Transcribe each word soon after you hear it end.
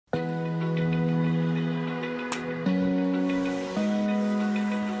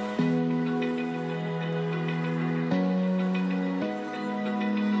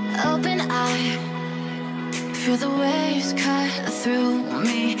Feel the waves cut through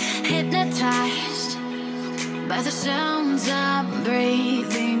me, hypnotized by the sounds I'm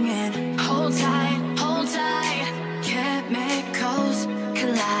breathing in. Hold tight, chemicals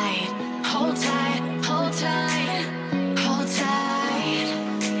collide. Hold tight, hold tight, hold tight.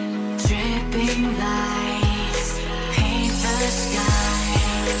 Dripping lights paint the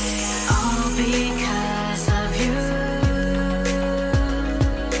skies, all because of you.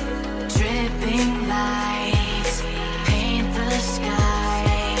 Dripping lights paint the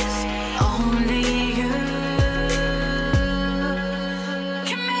skies, only you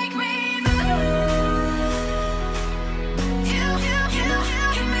can make me move. You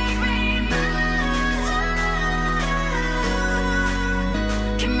can make me move.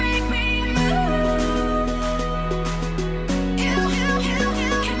 Can make me move. You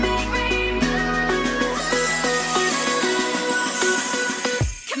can make me move.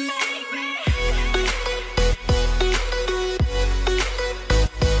 Can make me.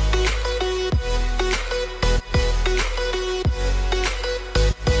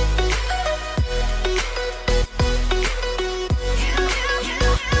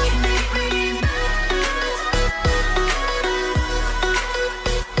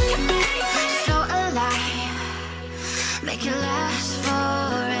 So alive, make it last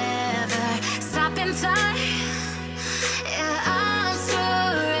forever. Stop in time, yeah, I'm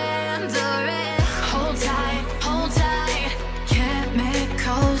surrendering. Hold tight,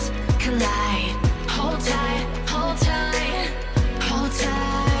 chemicals collide. Hold tight, hold tight, hold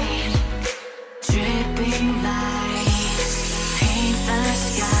tight. Dripping lights paint the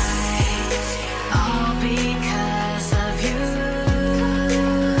skies, all because of you.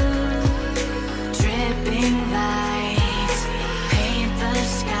 Dripping lights paint the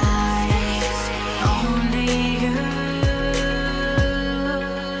skies, only you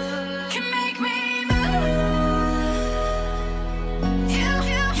can make me move. You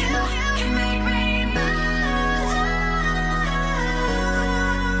can make me move.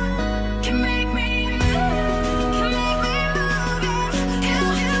 Can make me move. Can make me move. You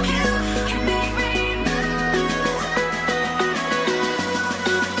can make me move.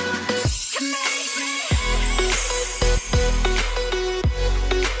 Can make me.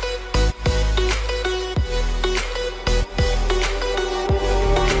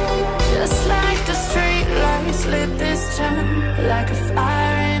 Just like the street lights lit this town, like a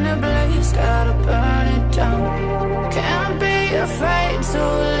fire in a blaze, gotta burn it down. Can't be afraid to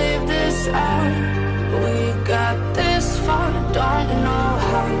leave this out. We got this far, don't know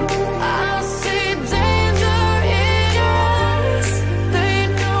how. I see danger in your eyes. They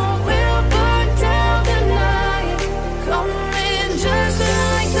know we'll burn down the night. Coming just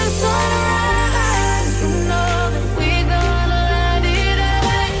like the sunrise. You know that we gonna light it up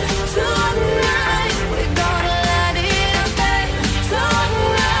tonight. We gonna light it up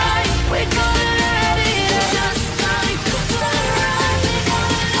tonight. We gonna light it up just like the sunrise. We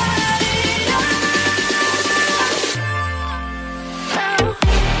gonna light it up now.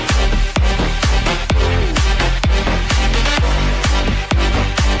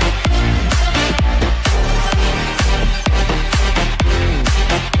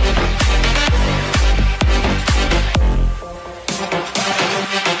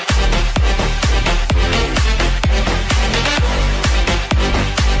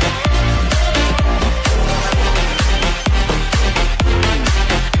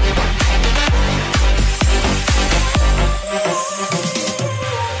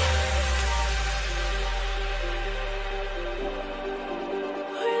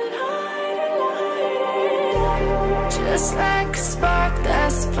 Just like a spark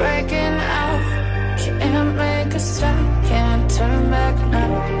that's breaking out. Can't make a stop, can't turn back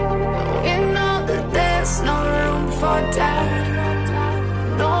now. We know that there's no room for doubt.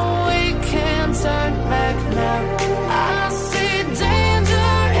 No, we can't turn back now. I see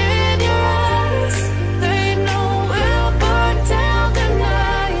danger in your eyes. They know we'll burn down the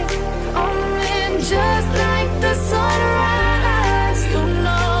night. Coming just like the sunrise. You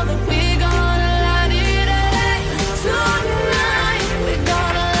know that we gonna light it up tonight. We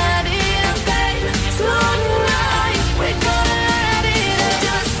gonna light it up tonight. We gonna light it up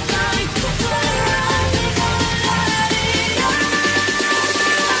just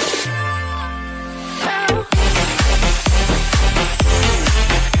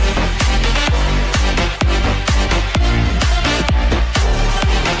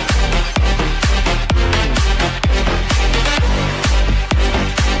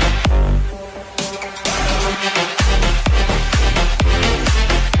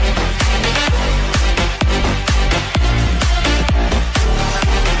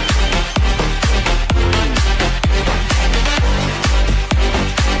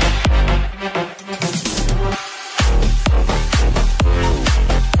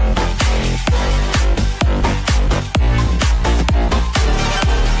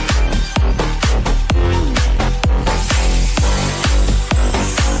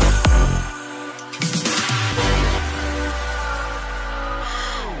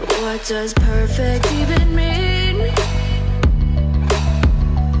does perfect even mean?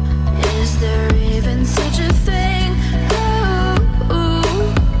 Is there even such a thing?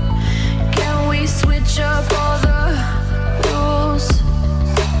 Ooh, can we switch up all the rules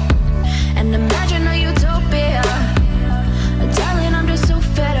and imagine a utopia? Darling, I'm just so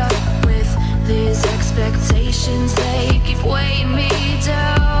fed up with these expectations. They keep weighing me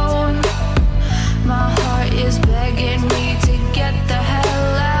down. My heart is begging me to get the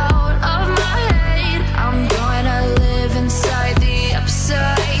hell out of my head. I'm gonna live inside the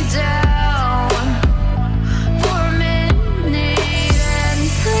upside down for a minute and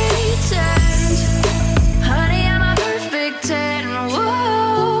pretend, honey, I'm a perfect 10.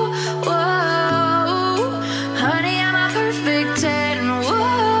 Whoa, whoa, honey, I'm a perfect 10.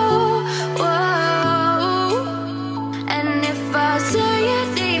 Whoa, whoa, and if I say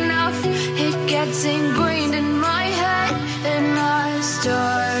it enough, it gets ingrained in my head, and I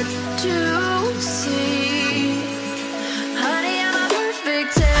start to see, honey, I'm a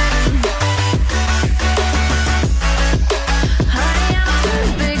perfect 10. Honey, I'm a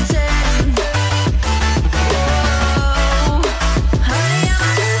perfect 10. Whoa, honey, I'm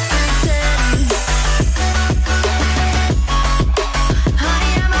a perfect 10.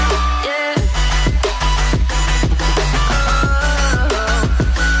 Honey, I'm a, yeah. Oh,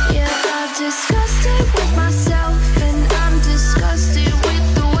 yeah, I've discussed it with myself, and I'm disgusted with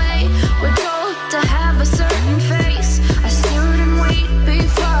the way we're told to have a certain face, a certain weight,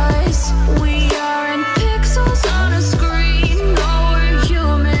 because we aren't pixels on a screen. No, we're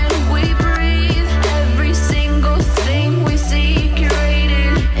human, we breathe. Every single thing we see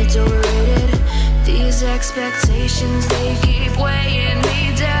curated, it's overrated. These expectations, they keep